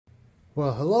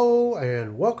Well, hello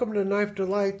and welcome to Knife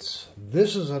Delights.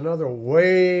 This is another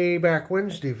Way Back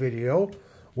Wednesday video.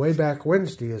 Way Back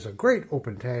Wednesday is a great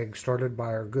open tag started by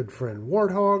our good friend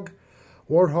Warthog.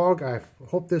 Warthog, I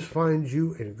hope this finds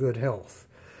you in good health.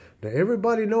 Now,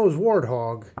 everybody knows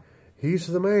Warthog. He's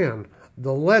the man,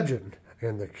 the legend,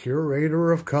 and the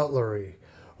curator of cutlery.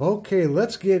 Okay,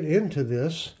 let's get into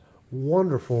this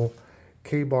wonderful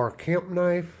Kabar camp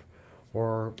knife,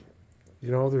 or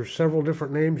there's several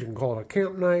different names. You can call it a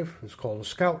camp knife, it's called a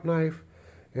scout knife,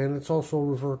 and it's also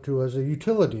referred to as a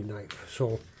utility knife.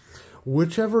 So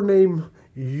whichever name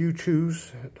you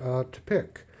choose to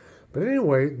pick. But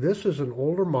anyway, this is an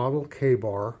older model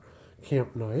Kabar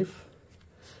camp knife,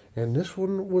 and this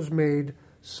one was made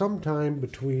sometime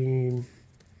between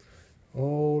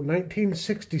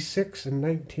 1966 and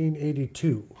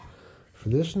 1982. For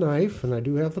this knife, and I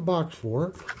do have the box for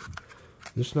it,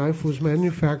 this knife was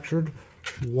manufactured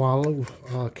while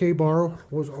Kabar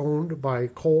was owned by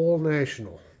Cole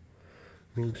National.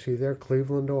 You can see there,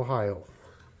 Cleveland, Ohio.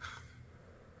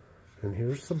 And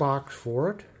here's the box for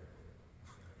it.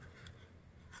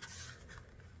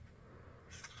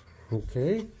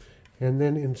 Okay, and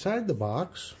then inside the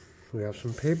box we have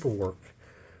some paperwork.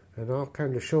 And I'll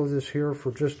kind of show this here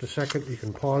for just a second. You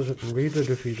can pause it and read it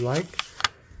if you'd like.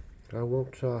 I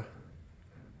won't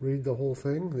read the whole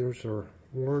thing. There's our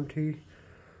warranty.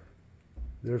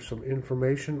 There's some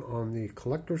information on the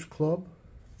Collectors Club.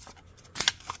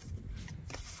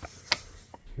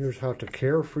 Here's how to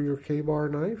care for your Kabar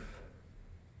knife.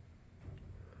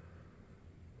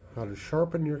 How to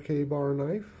sharpen your Kabar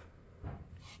knife.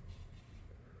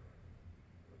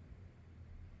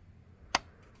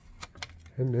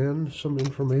 And then some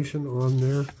information on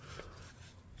their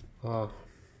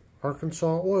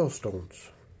Arkansas oil stones.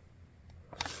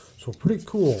 So pretty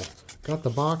cool. Got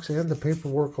the box and the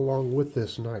paperwork along with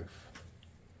this knife.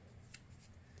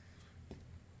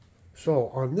 So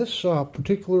on this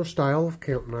particular style of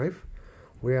camp knife,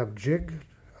 we have jig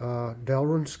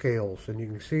Delrin scales, and you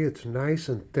can see it's nice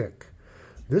and thick.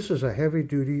 This is a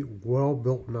heavy-duty,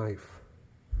 well-built knife.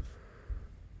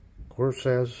 Of course,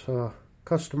 as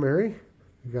customary,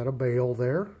 you got a bail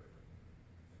there.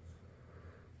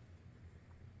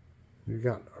 You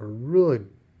got a really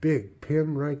big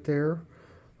pin right there.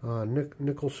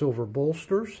 Nickel silver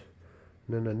bolsters,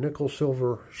 and then a nickel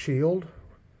silver shield,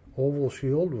 oval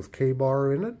shield with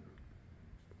Kabar in it.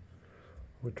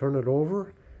 We turn it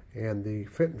over, and the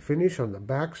fit and finish on the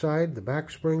back side, the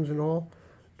back springs and all,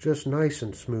 just nice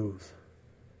and smooth.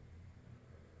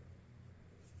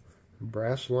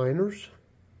 Brass liners,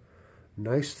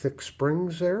 nice thick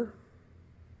springs there.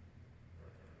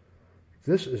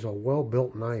 This is a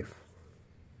well-built knife.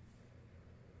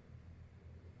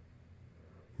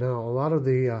 Now, a lot of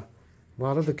the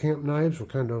camp knives were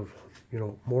kind of,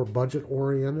 more budget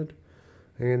oriented,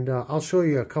 and I'll show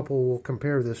you a couple. We'll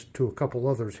compare this to a couple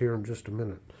others here in just a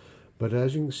minute. But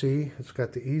as you can see, it's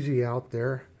got the easy out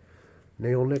there,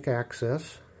 nail nick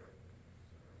access,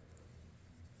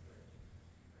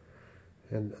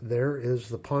 and there is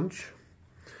the punch.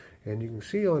 And you can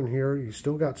see on here, you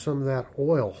still got some of that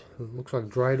oil. It looks like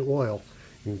dried oil.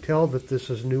 You can tell that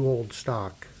this is new old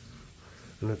stock,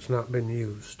 and it's not been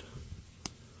used.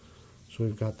 So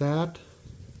we've got that.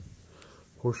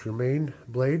 Of course, your main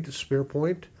blade, the spear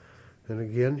point. And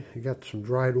again, you got some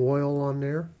dried oil on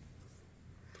there.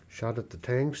 Shot at the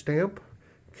tang stamp.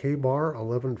 Kabar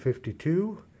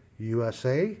 1152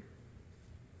 USA.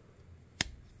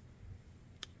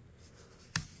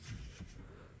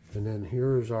 And then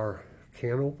here's our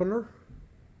can opener.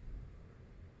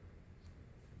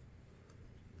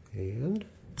 And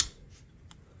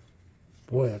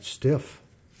boy, that's stiff.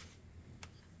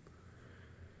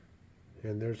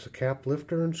 And there's the cap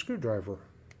lifter and screwdriver.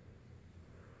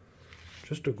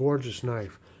 Just a gorgeous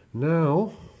knife.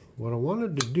 Now, what I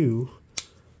wanted to do,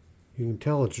 you can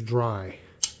tell it's dry.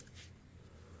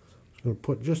 I'm going to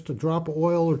put just a drop of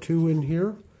oil or two in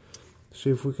here.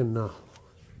 See if we can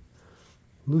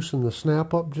loosen the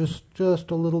snap up just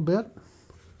a little bit.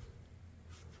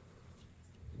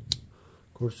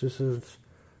 Of course, this is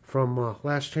from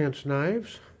Last Chance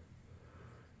Knives.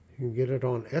 You can get it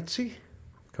on Etsy.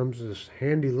 Comes in this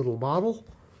handy little bottle.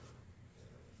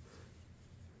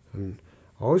 And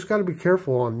always got to be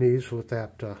careful on these with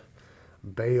that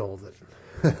bail that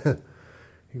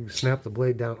you can snap the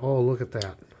blade down. Oh, look at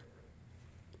that.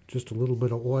 Just a little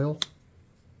bit of oil.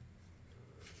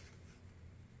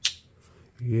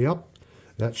 Yep,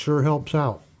 that sure helps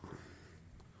out.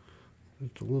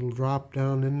 Just a little drop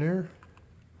down in there.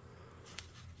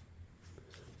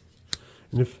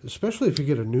 And especially if you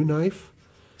get a new knife,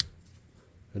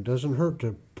 It doesn't hurt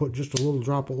to put just a little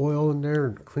drop of oil in there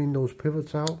and clean those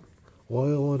pivots out.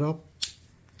 Oil it up.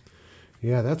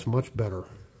 Yeah, that's much better.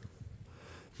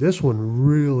 This one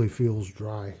really feels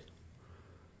dry.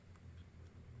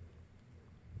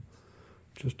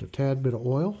 Just a tad bit of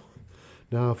oil.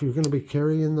 Now, if you're going to be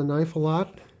carrying the knife a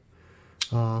lot,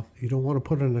 you don't want to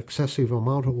put an excessive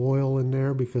amount of oil in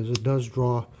there because it does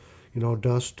draw, you know,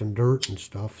 dust and dirt and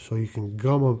stuff. So you can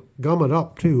gum it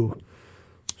up too.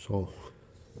 So,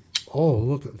 oh,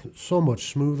 look, it's so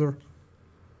much smoother.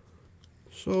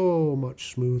 So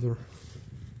much smoother.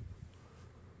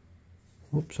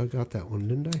 Whoops, I got that one,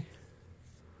 didn't I?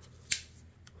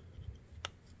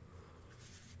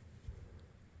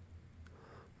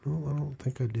 No, I don't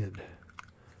think I did.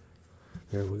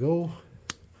 There we go.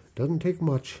 Doesn't take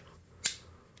much.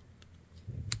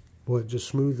 Boy, just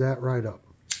smooth that right up.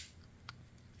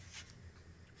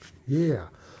 Yeah.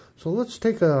 So let's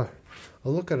take a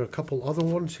look at a couple other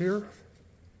ones here.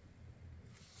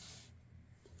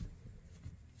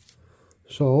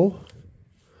 So,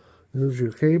 there's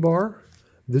your Kabar.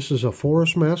 This is a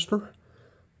Forest Master.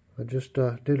 I just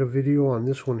did a video on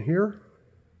this one here.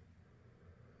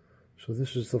 So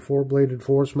this is the 4-bladed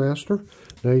Forest Master.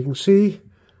 Now you can see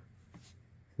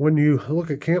when you look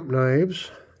at camp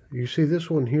knives, you see this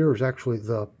one here is actually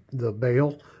the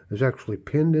bail is actually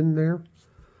pinned in there.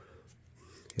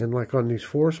 And like on these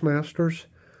Forest Masters,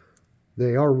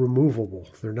 they are removable.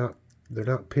 They're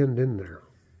not pinned in there.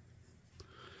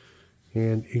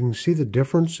 And you can see the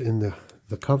difference in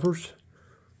the covers.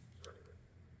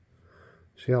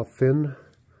 See how thin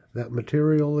that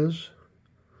material is?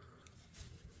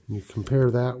 And you compare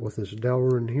that with this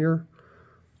Delrin here.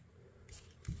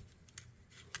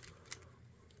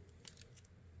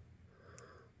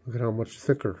 Look at how much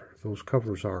thicker those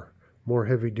covers are. More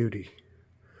heavy duty.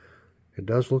 It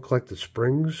does look like the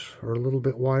springs are a little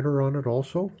bit wider on it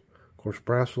also. Of course,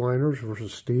 brass liners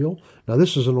versus steel. Now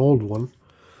this is an old one.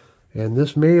 And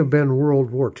this may have been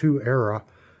World War II era.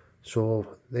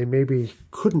 So they maybe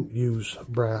couldn't use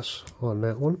brass on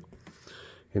that one.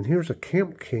 And here's a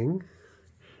Camp King.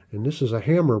 And this is a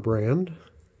hammer brand,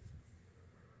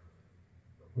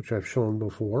 which I've shown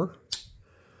before.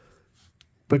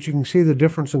 But you can see the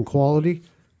difference in quality.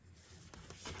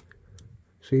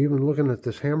 See, even looking at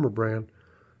this hammer brand,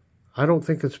 I don't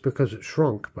think it's because it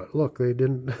shrunk, but look, they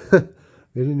didn't they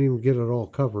didn't even get it all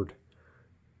covered.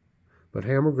 But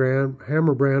hammer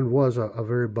brand was a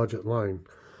very budget line.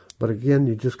 But again,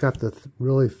 you just got the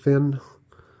really thin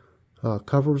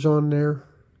covers on there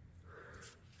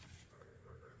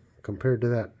compared to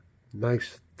that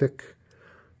nice thick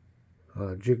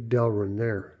jig Delrin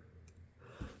there.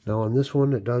 Now on this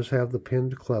one, it does have the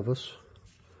pinned clevis,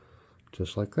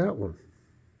 just like that one.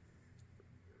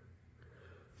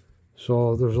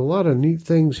 So there's a lot of neat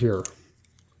things here.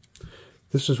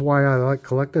 This is why I like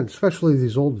collecting, especially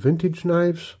these old vintage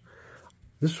knives.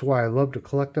 This is why I love to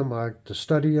collect them. I like to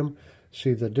study them,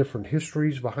 see the different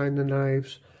histories behind the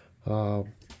knives.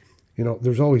 You know,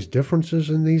 there's always differences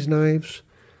in these knives.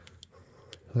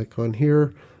 Like on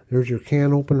here, there's your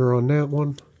can opener on that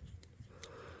one.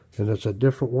 And it's a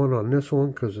different one on this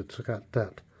one because it's got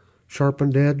that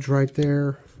sharpened edge right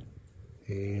there.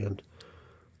 And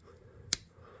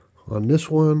on this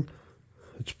one,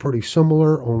 it's pretty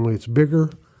similar, only it's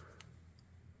bigger.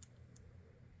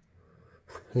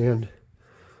 And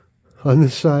on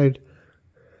this side,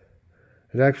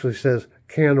 it actually says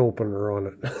can opener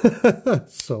on it.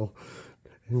 So,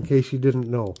 in case you didn't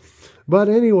know. But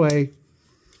anyway,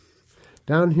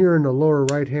 down here in the lower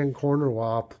right-hand corner,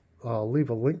 well, I'll leave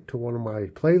a link to one of my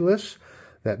playlists,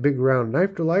 that Big Round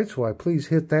Knife Delights. Why, please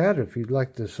hit that if you'd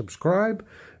like to subscribe.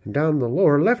 And down in the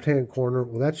lower left-hand corner,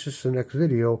 well, that's just the next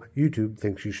video YouTube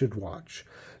thinks you should watch.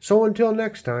 So until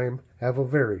next time, have a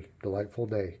very delightful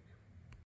day.